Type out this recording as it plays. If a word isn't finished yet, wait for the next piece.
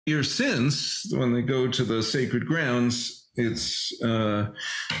years since, when they go to the sacred grounds, it's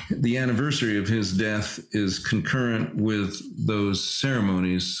the anniversary of his death is concurrent with those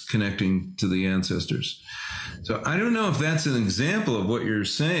ceremonies connecting to the ancestors. So I don't know if that's an example of what you're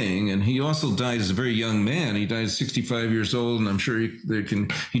saying. And he also died as a very young man. He died 65 years old, and I'm sure he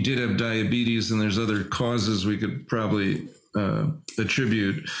did have diabetes, and there's other causes we could probably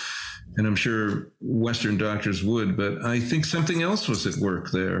attribute. And I'm sure Western doctors would, but I think something else was at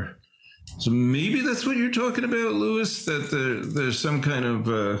work there. So maybe that's what you're talking about, Louis, that there's some kind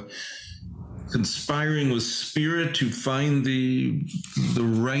of conspiring with spirit to find the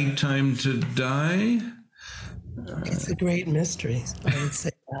right time to die. It's a great mystery, I would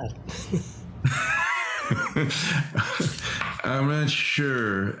say that. I'm not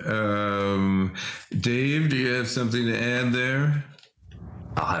sure. Dave, do you have something to add there?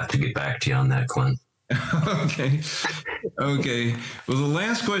 I'll have to get back to you on that, Clint. Okay. Well, the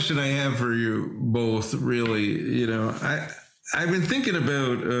last question I have for you both, really, I've been thinking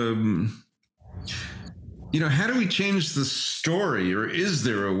about, how do we change the story, or is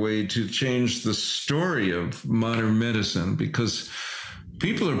there a way to change the story of modern medicine? Because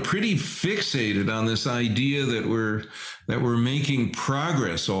people are pretty fixated on this idea that we're making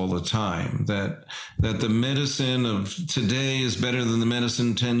progress all the time, that the medicine of today is better than the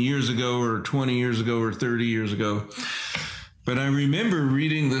medicine 10 years ago or 20 years ago or 30 years ago. But I remember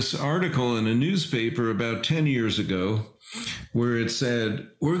reading this article in a newspaper about 10 years ago where it said,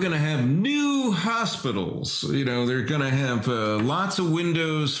 we're going to have new hospitals. They're going to have lots of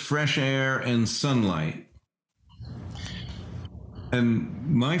windows, fresh air, and sunlight. And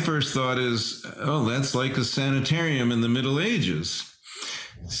my first thought is, oh, that's like a sanitarium in the Middle Ages.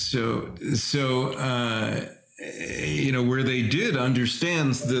 So where they did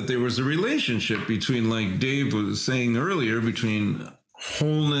understand that there was a relationship between, like Dave was saying earlier, between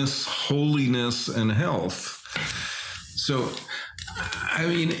wholeness, holiness, and health. So,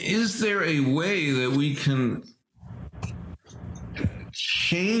 is there a way that we can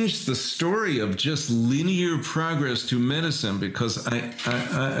change the story of just linear progress to medicine? Because I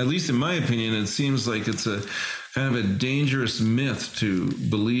at least in my opinion, it seems like it's a kind of a dangerous myth to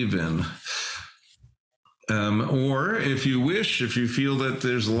believe in. Or if you feel that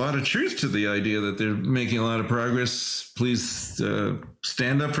there's a lot of truth to the idea that they're making a lot of progress, please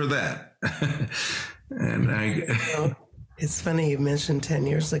stand up for that. It's funny you mentioned 10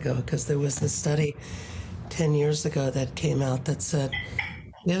 years ago, because there was a study 10 years ago that came out that said,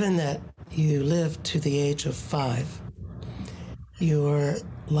 given that you live to the age of 5, your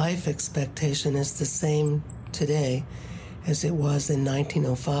life expectation is the same today as it was in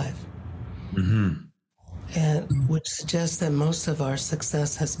 1905. Mm-hmm. And which suggests that most of our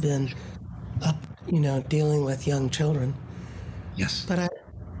success has been dealing with young children. Yes. But I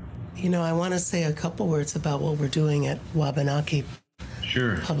want to say a couple words about what we're doing at Wabanaki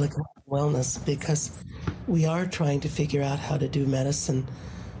Public Wellness, because we are trying to figure out how to do medicine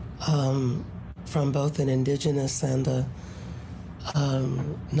from both an Indigenous and a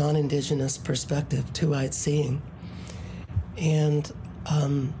non-Indigenous perspective, two-eyed seeing. And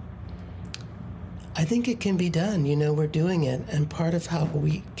I think it can be done. We're doing it, and part of how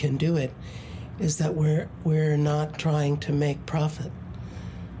we can do it is that we're not trying to make profit.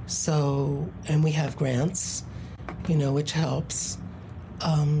 So, and we have grants, which helps.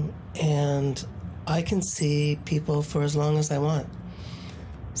 And I can see people for as long as I want.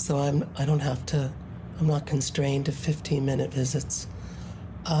 So I'm not constrained to 15-minute visits.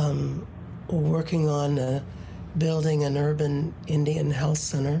 Working on building an urban Indian health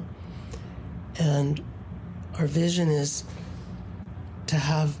center. And our vision is to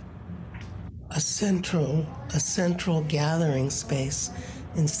have a central gathering space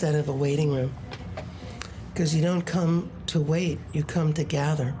instead of a waiting room. Because you don't come to wait, you come to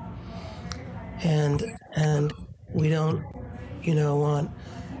gather. And we don't, want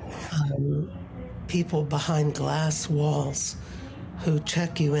people behind glass walls who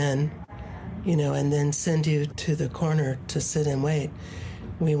check you in, and then send you to the corner to sit and wait.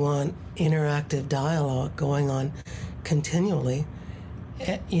 We want interactive dialogue going on continually,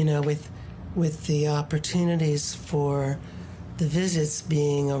 with the opportunities for the visits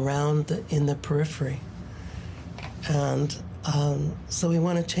being around in the periphery. And so we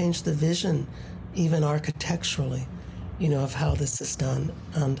want to change the vision, even architecturally, of how this is done.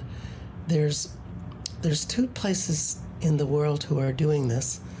 And there's 2 places in the world who are doing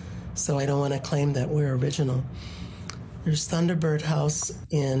this, so I don't want to claim that we're original. There's Thunderbird House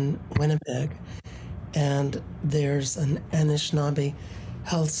in Winnipeg, and there's an Anishinaabe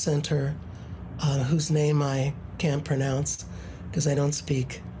Health Center whose name I can't pronounce because I don't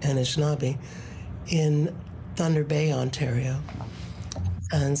speak Anishinaabe in Thunder Bay, Ontario,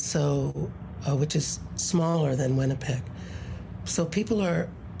 and so which is smaller than Winnipeg. So people are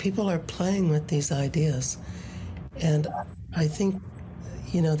playing with these ideas, and I think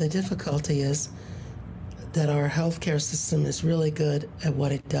the difficulty is that our healthcare system is really good at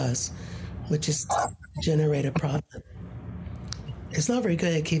what it does, which is to generate a profit. It's not very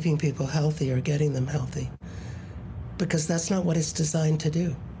good at keeping people healthy or getting them healthy, because that's not what it's designed to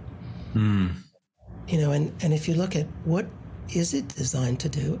do. And if you look at what is it designed to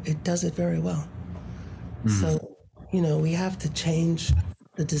do, it does it very well. So, we have to change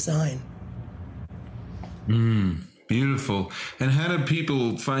the design. Beautiful. And how do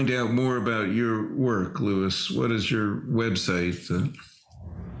people find out more about your work, Louis? What is your website?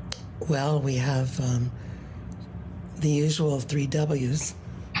 Well, we have the usual 3 W's,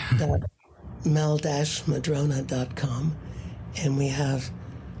 Mehl-Madrona.com, and we have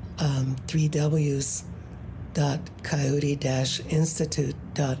 3 W's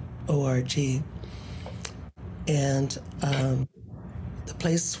coyote-institute.org. And the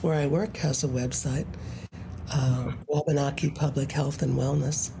place where I work has a website, Wabanaki Public Health and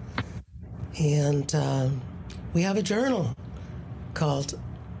Wellness. And we have a journal called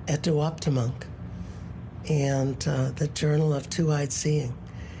Etuoptimunk, and the Journal of Two-Eyed Seeing.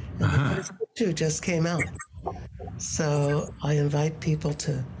 And the first issue just came out. So I invite people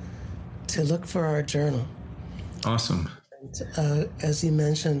to look for our journal. Awesome. And, as you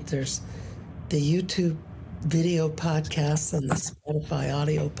mentioned, there's the YouTube video podcasts and the Spotify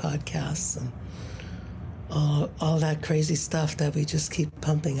audio podcasts and all that crazy stuff that we just keep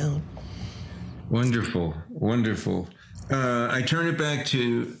pumping out. Wonderful. I turn it back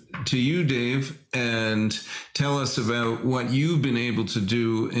to you, Dave, and tell us about what you've been able to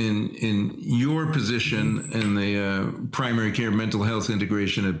do in your position in the primary care mental health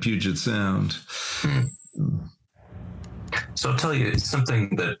integration at Puget Sound. So I'll tell you, it's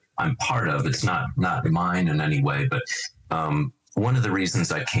something that I'm part of. It's not mine in any way, but one of the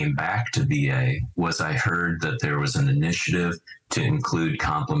reasons I came back to VA was I heard that there was an initiative to include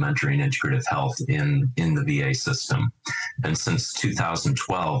complementary and integrative health in the VA system. And since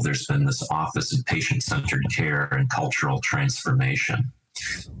 2012, there's been this Office of Patient-Centered Care and Cultural Transformation.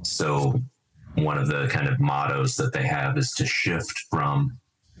 So one of the kind of mottos that they have is to shift from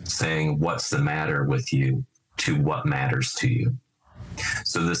saying, what's the matter with you, to what matters to you.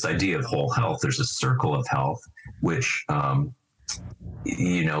 So this idea of whole health, there's a circle of health, which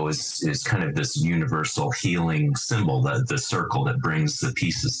is kind of this universal healing symbol, that the circle that brings the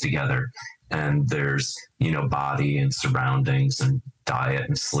pieces together. And there's, body and surroundings and diet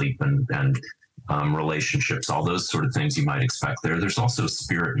and sleep and relationships, all those sort of things you might expect there. There's also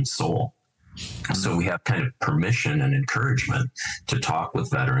spirit and soul. So we have kind of permission and encouragement to talk with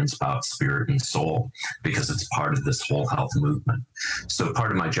veterans about spirit and soul, because it's part of this whole health movement. So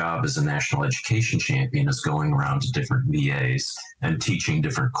part of my job as a national education champion is going around to different VAs and teaching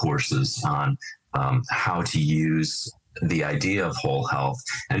different courses on how to use the idea of whole health.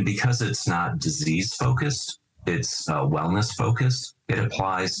 And because it's not disease focused, it's wellness focused, it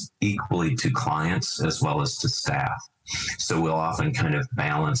applies equally to clients as well as to staff. So we'll often kind of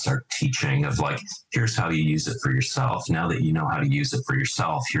balance our teaching of like, here's how you use it for yourself. Now that you know how to use it for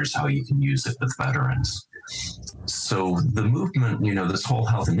yourself, here's how you can use it with veterans. So the movement, this whole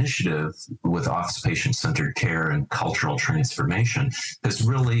health initiative with Office Patient-Centered Care and Cultural Transformation has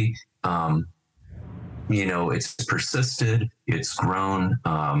really, it's persisted, it's grown.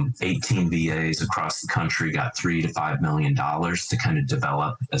 18 VAs across the country got $3 to $5 million to kind of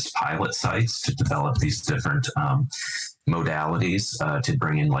develop as pilot sites, to develop these different modalities, to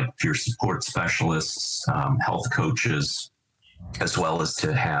bring in like peer support specialists, health coaches, as well as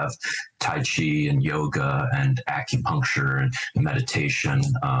to have Tai Chi and yoga and acupuncture and meditation.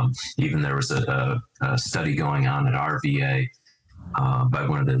 Even there was a study going on at our VA by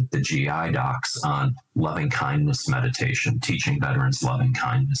one of the GI docs on loving kindness meditation, teaching veterans loving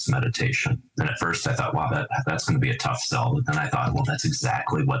kindness meditation. And at first I thought, wow, that's going to be a tough sell. But then I thought, well, that's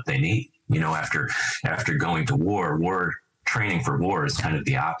exactly what they need. After going to war training for war is kind of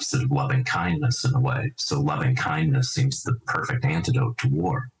the opposite of loving kindness in a way. So loving kindness seems the perfect antidote to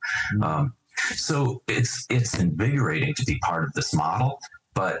war. Mm-hmm. So it's invigorating to be part of this model,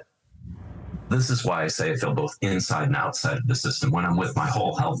 but this is why I say I feel both inside and outside of the system. When I'm with my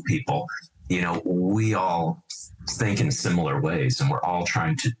whole health people, we all think in similar ways, and we're all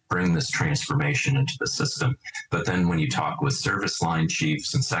trying to bring this transformation into the system. But then when you talk with service line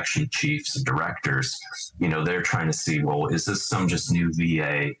chiefs and section chiefs and directors, they're trying to see, well, is this some just new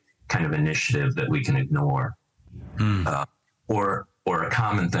VA kind of initiative that we can ignore? Or or a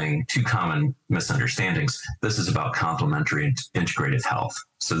common thing, two common misunderstandings. This is about complementary and integrative health.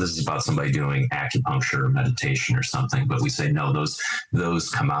 So this is about somebody doing acupuncture or meditation or something, but we say, no, those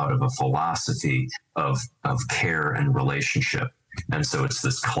come out of a philosophy of care and relationship. And so it's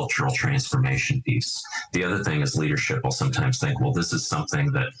this cultural transformation piece. The other thing is leadership will sometimes think, well, this is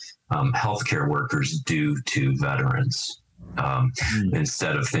something that healthcare workers do to veterans.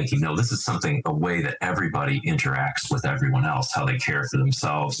 Instead of thinking, no, this is a way that everybody interacts with everyone else, how they care for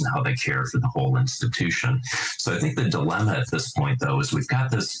themselves and how they care for the whole institution. So I think the dilemma at this point, though, is we've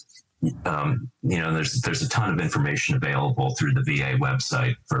got this, there's a ton of information available through the VA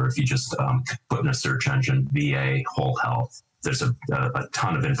website for if you just put in a search engine, VA whole health. There's a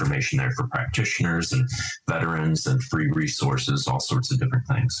ton of information there for practitioners and veterans and free resources, all sorts of different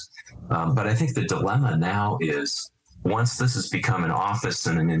things. But I think the dilemma now is, once this has become an office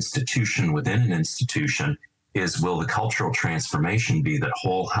and an institution within an institution, will the cultural transformation be that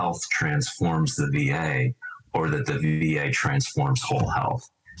whole health transforms the VA, or that the VA transforms whole health?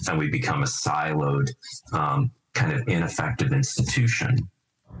 And we become a siloed, kind of ineffective institution,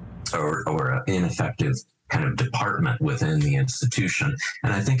 or an ineffective kind of department within the institution.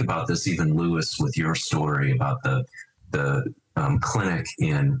 And I think about this even, Lewis, with your story about the clinic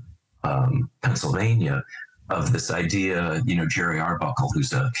in Pennsylvania, of this idea, Jerry Arbuckle,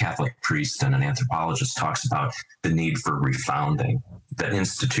 who's a Catholic priest and an anthropologist, talks about the need for refounding, that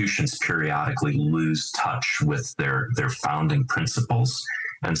institutions periodically lose touch with their founding principles.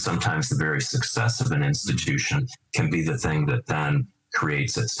 And sometimes the very success of an institution can be the thing that then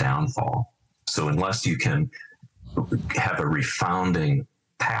creates its downfall. So unless you can have a refounding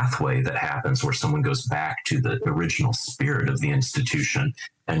pathway that happens where someone goes back to the original spirit of the institution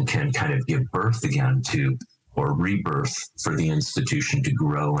and can kind of give birth again to, or rebirth for the institution to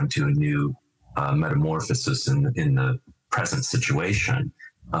grow into a new metamorphosis in the present situation,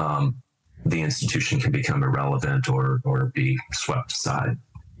 the institution can become irrelevant or be swept aside.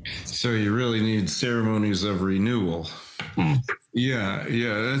 So you really need ceremonies of renewal. Yeah,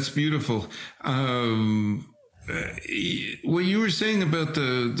 that's beautiful. What you were saying about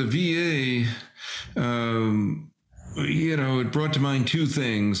the VA, it brought to mind two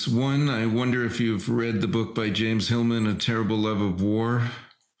things. One, I wonder if you've read the book by James Hillman, A Terrible Love of War.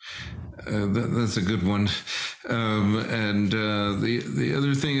 That's a good one. And the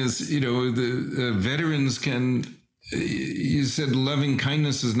other thing is, the veterans can, you said loving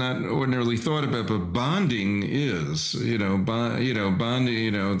kindness is not ordinarily thought about, but bonding is, bonding,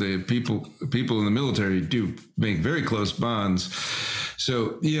 the people in the military do make very close bonds.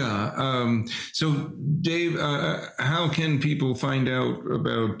 So, so Dave, how can people find out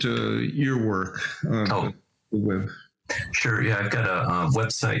about your work on the web? Sure. Yeah, I've got a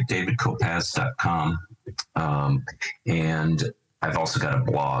website, davidkopacz.com. And I've also got a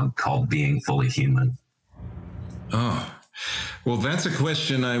blog called Being Fully Human. Oh, well, that's a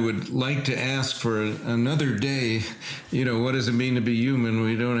question I would like to ask for another day. What does it mean to be human?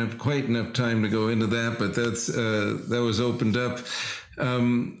 We don't have quite enough time to go into that, but that was opened up.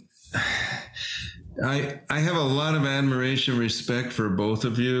 I have a lot of admiration, respect for both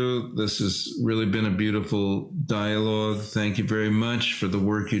of you. This has really been a beautiful dialogue. Thank you very much for the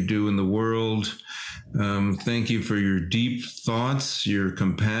work you do in the world. Thank you for your deep thoughts, your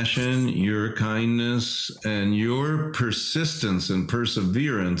compassion, your kindness, and your persistence and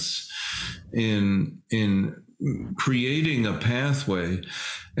perseverance in creating a pathway.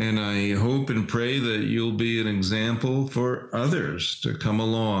 And I hope and pray that you'll be an example for others to come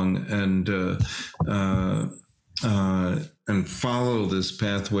along and follow this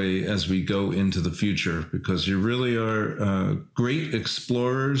pathway as we go into the future, because you really are great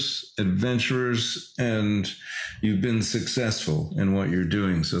explorers, adventurers, and you've been successful in what you're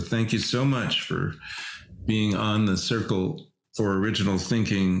doing. So thank you so much for being on the Circle for Original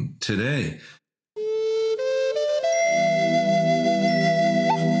Thinking today.